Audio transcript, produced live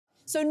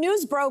So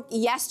news broke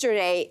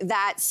yesterday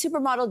that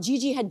supermodel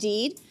Gigi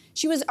Hadid,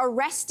 she was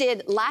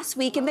arrested last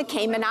week in the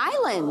Cayman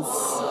Islands.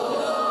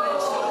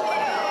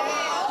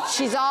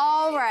 She's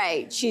all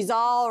right. She's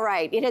all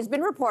right. It has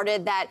been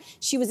reported that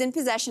she was in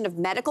possession of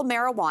medical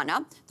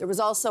marijuana. There was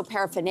also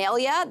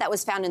paraphernalia that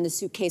was found in the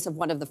suitcase of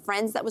one of the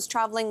friends that was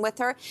traveling with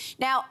her.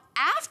 Now,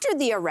 after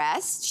the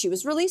arrest, she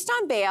was released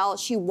on bail.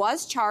 She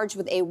was charged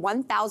with a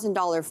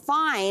 $1,000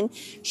 fine.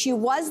 She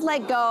was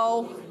let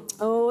go.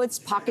 Oh, it's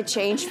pocket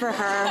change for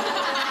her.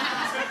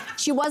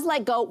 She was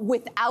let go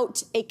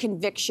without a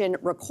conviction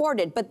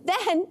recorded. But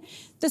then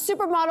the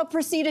supermodel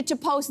proceeded to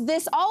post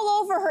this all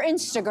over her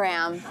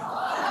Instagram.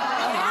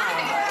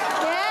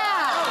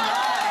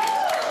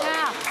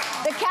 Yeah.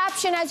 The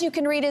caption, as you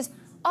can read, is,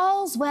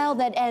 "All's well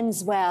that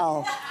ends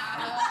well."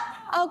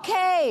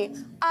 Okay,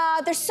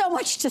 there's so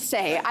much to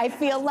say. I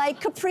feel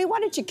like, Capri,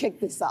 why don't you kick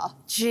this off?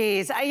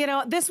 Jeez,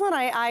 this one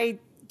I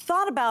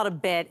thought about a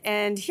bit,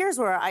 and here's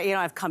where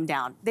I've come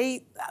down.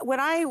 When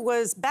I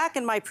was back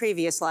in my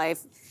previous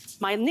life,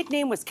 my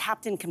nickname was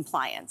Captain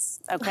Compliance,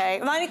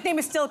 okay? My nickname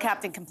is still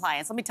Captain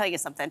Compliance, let me tell you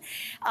something.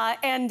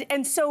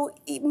 And so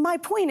my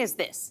point is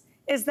this,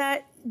 is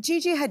that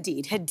Gigi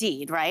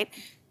Hadid, right?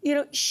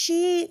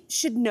 She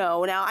should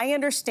know. Now, I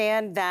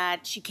understand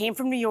that she came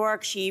from New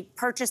York. She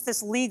purchased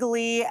this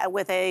legally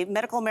with a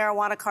medical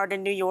marijuana card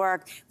in New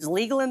York. It was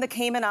legal in the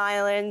Cayman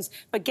Islands.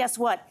 But guess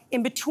what?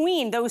 In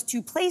between those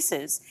two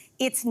places,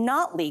 it's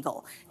not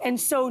legal. And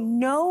so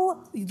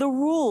know the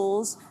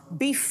rules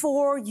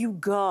before you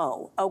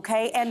go,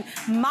 okay? And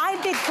my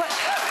big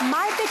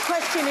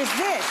question is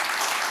this.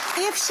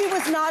 If she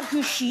was not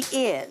who she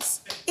is,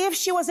 if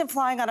she wasn't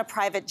flying on a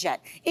private jet,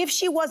 if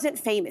she wasn't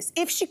famous,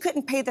 if she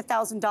couldn't pay the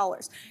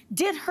 $1,000,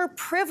 did her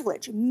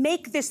privilege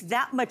make this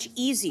that much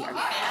easier?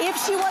 If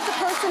she was a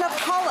person of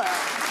color,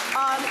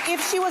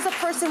 if she was a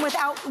person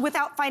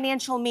without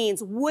financial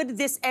means, would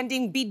this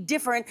ending be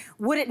different?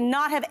 Would it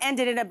not have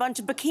ended in a bunch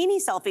of bikini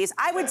selfies?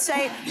 I would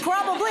say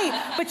probably.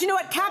 But you know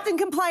what? Captain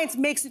Compliance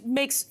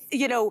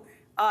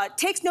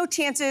takes no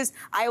chances.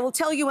 I will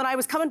tell you, when I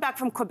was coming back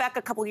from Quebec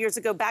a couple years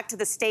ago, back to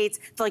the States,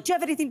 they're like, "Do you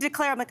have anything to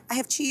declare?" I'm like, "I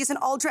have cheese and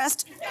all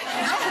dressed."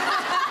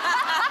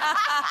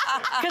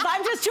 Because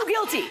I'm just too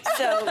guilty.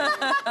 So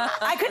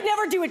I could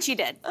never do what she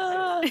did.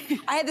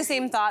 I had the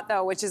same thought,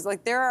 though, which is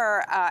like there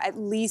are at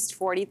least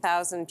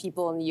 40,000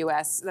 people in the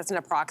U.S., that's an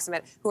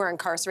approximate, who are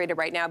incarcerated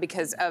right now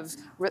because of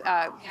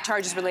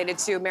charges related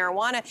to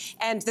marijuana.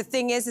 And the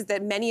thing is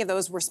that many of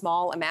those were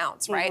small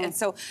amounts, right? Mm-hmm. And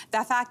so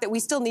the fact that we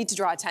still need to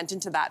draw attention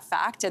to that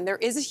fact, and there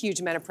is a huge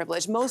amount of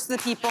privilege. Most of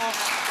the people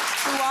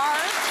who are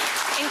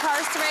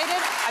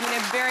incarcerated, I mean,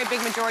 a very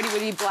big majority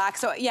would be black.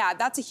 So yeah,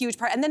 that's a huge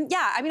part. And then,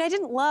 yeah, I mean, I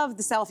didn't love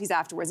the selfies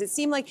afterwards. It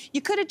seemed like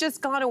you could have just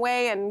gone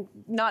away and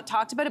not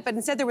talked about it, but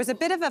instead there was a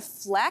bit of a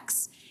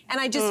flex. And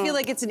I just feel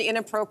like it's an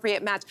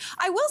inappropriate match.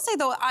 I will say,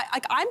 though,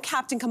 I'm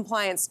Captain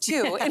Compliance,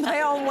 too, in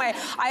my own way.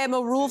 I am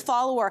a rule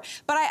follower.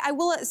 But I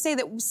will say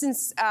that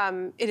since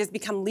it has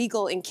become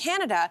legal in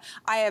Canada,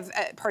 I have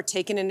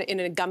partaken in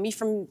a gummy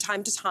from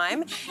time to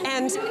time.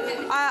 And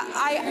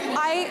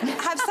I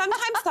have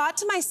sometimes thought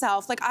to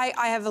myself, like,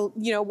 I have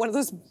one of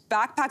those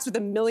backpacks with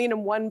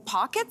 1,000,001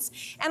 pockets.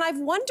 And I've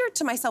wondered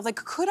to myself, like,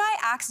 could I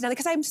accidentally,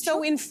 because I'm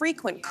so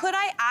infrequent, could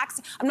I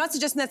I'm not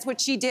suggesting that's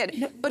what she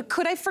did, but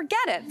could I forget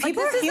it?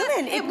 People are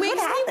human. It makes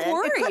me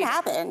worried. It could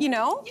happen.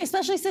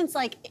 Especially since,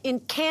 like, in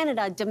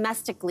Canada,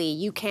 domestically,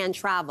 you can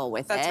travel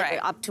with That's it right.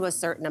 up to a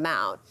certain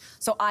amount.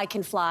 So I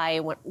can fly,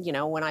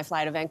 when I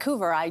fly to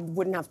Vancouver, I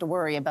wouldn't have to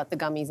worry about the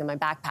gummies in my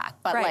backpack.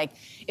 But, like,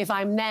 if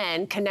I'm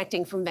then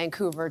connecting from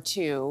Vancouver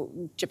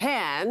to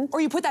Japan...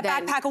 Or you put that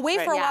backpack away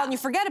for a while and you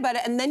forget about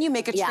it, and then you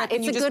make a trip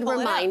and you just pull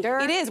it out. It's a good reminder.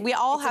 It is. We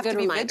all have to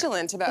be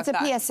vigilant about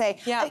that. It's a PSA.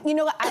 Yeah. I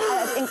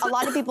think a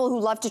lot of people who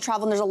love to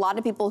travel, and there's a lot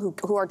of people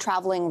who are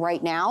traveling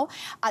right now,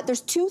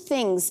 there's two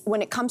things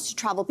when it comes to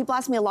travel. People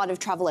ask me a lot of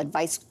travel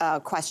advice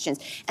questions,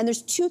 and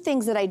there's two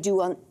things that I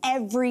do on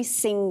every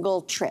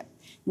single trip.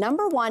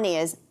 Number one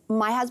is,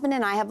 my husband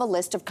and I have a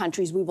list of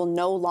countries we will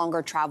no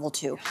longer travel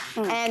to.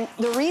 And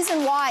the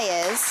reason why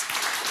is,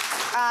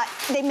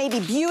 they may be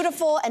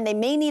beautiful and they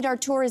may need our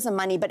tourism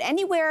money, but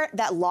anywhere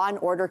that law and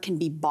order can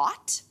be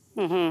bought,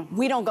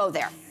 we don't go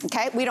there,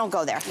 okay? We don't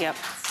go there. Yep.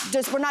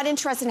 We're not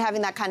interested in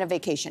having that kind of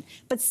vacation.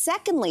 But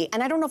secondly,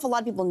 and I don't know if a lot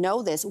of people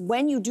know this,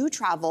 when you do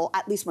travel,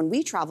 at least when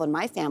we travel in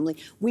my family,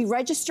 we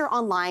register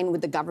online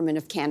with the government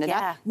of Canada.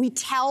 Yeah. We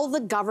tell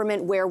the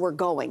government where we're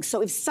going.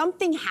 So if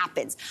something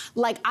happens,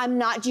 like I'm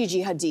not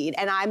Gigi Hadid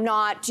and I'm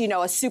not, a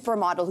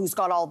supermodel who's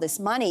got all this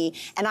money,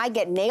 and I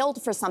get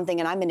nailed for something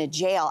and I'm in a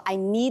jail, I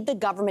need the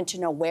government to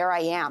know where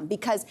I am.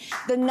 Because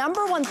the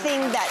number one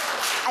thing that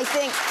I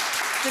think...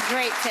 It's a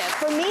great tip.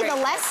 For me, the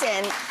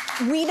lesson,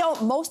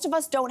 most of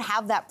us don't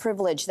have that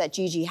privilege that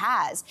Gigi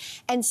has.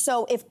 And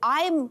so if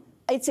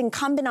it's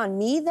incumbent on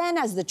me then,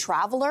 as the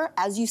traveler,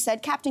 as you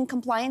said, Captain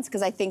Compliance,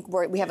 because I think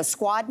we have a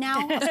squad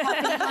now.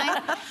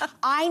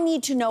 I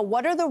need to know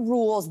what are the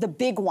rules, the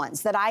big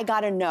ones that I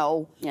got to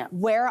know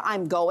where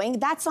I'm going.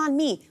 That's on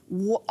me.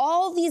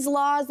 All these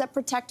laws that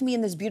protect me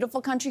in this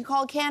beautiful country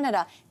called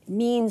Canada,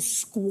 means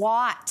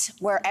squat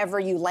wherever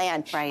you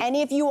land. Right. And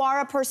if you are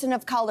a person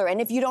of color, and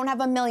if you don't have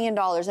 $1 million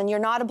and you're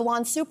not a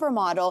blonde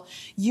supermodel,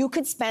 you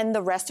could spend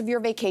the rest of your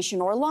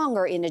vacation or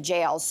longer in a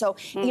jail. So,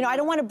 you know, I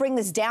don't want to bring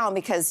this down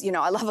because, you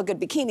know, I love a good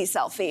bikini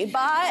selfie,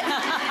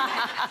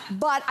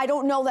 but I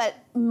don't know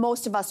that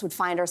most of us would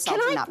find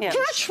ourselves in that position.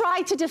 Can I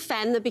try to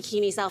defend the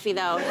bikini selfie,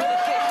 though?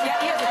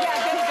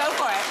 Go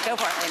for it. Go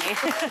for it, Lainey.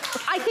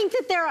 I think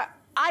that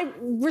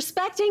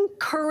respecting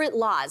current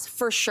laws,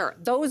 for sure.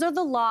 Those are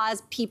the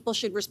laws, people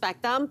should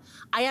respect them.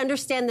 I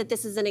understand that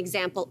this is an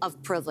example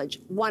of privilege,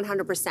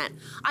 100%.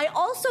 I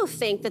also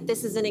think that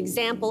this is an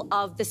example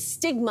of the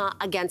stigma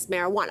against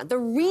marijuana. The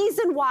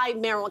reason why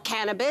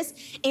cannabis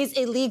is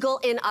illegal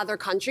in other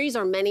countries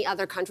or many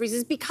other countries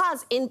is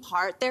because, in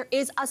part, there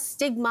is a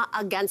stigma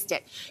against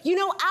it. You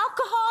know,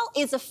 alcohol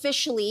is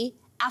officially,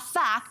 a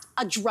fact,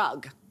 a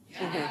drug.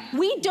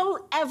 We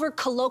don't ever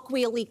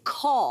colloquially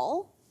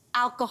call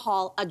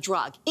alcohol a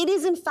drug. It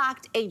is, in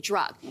fact, a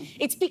drug.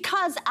 It's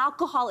because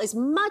alcohol is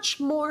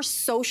much more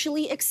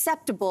socially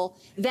acceptable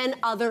than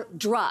other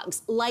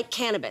drugs, like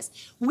cannabis.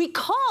 We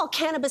call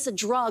cannabis a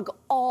drug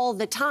all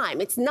the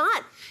time. It's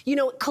not, you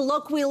know,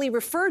 colloquially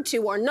referred to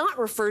or not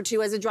referred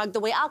to as a drug the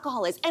way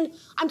alcohol is. And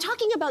I'm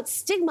talking about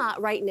stigma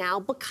right now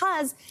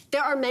because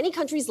there are many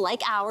countries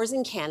like ours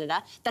in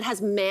Canada that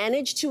has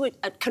managed to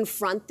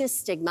confront this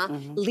stigma,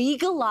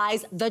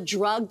 legalize the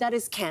drug that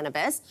is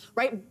cannabis,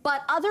 right?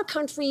 But other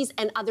countries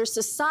and other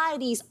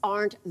societies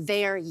aren't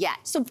there yet.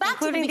 So back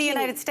including to the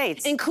United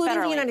States. Including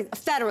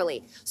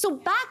federally. So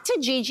back to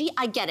Gigi,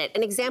 I get it.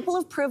 An example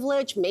of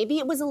privilege, maybe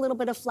it was a little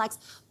bit of flex,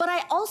 but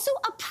I also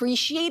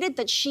appreciated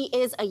that she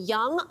is a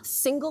young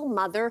single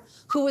mother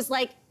who was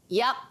like,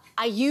 yep,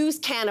 I use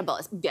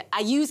cannabis. I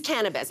use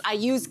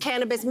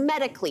cannabis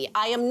medically.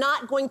 I am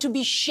not going to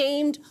be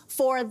shamed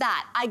for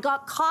that. I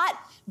got caught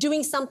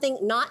doing something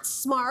not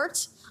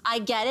smart. I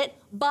get it,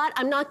 but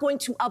I'm not going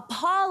to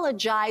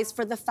apologize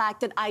for the fact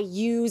that I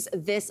use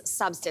this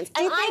substance.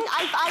 And I like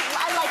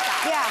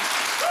that. Yeah,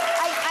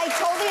 I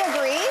totally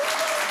agree.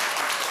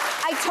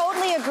 I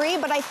totally agree,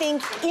 but I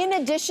think in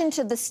addition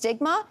to the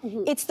stigma,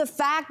 it's the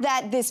fact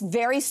that this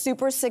very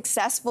super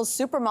successful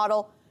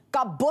supermodel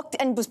got booked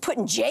and was put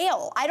in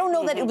jail. I don't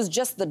know that it was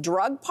just the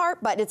drug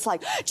part, but it's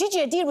like, Gigi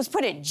Hadid was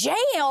put in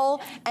jail,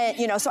 and,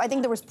 you know, so I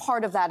think there was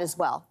part of that as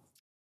well.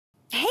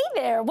 Hey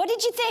there, what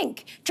did you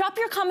think? Drop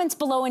your comments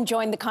below and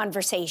join the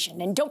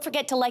conversation. And don't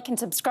forget to like and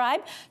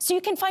subscribe so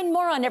you can find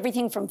more on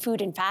everything from food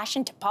and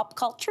fashion to pop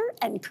culture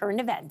and current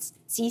events.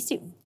 See you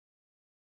soon.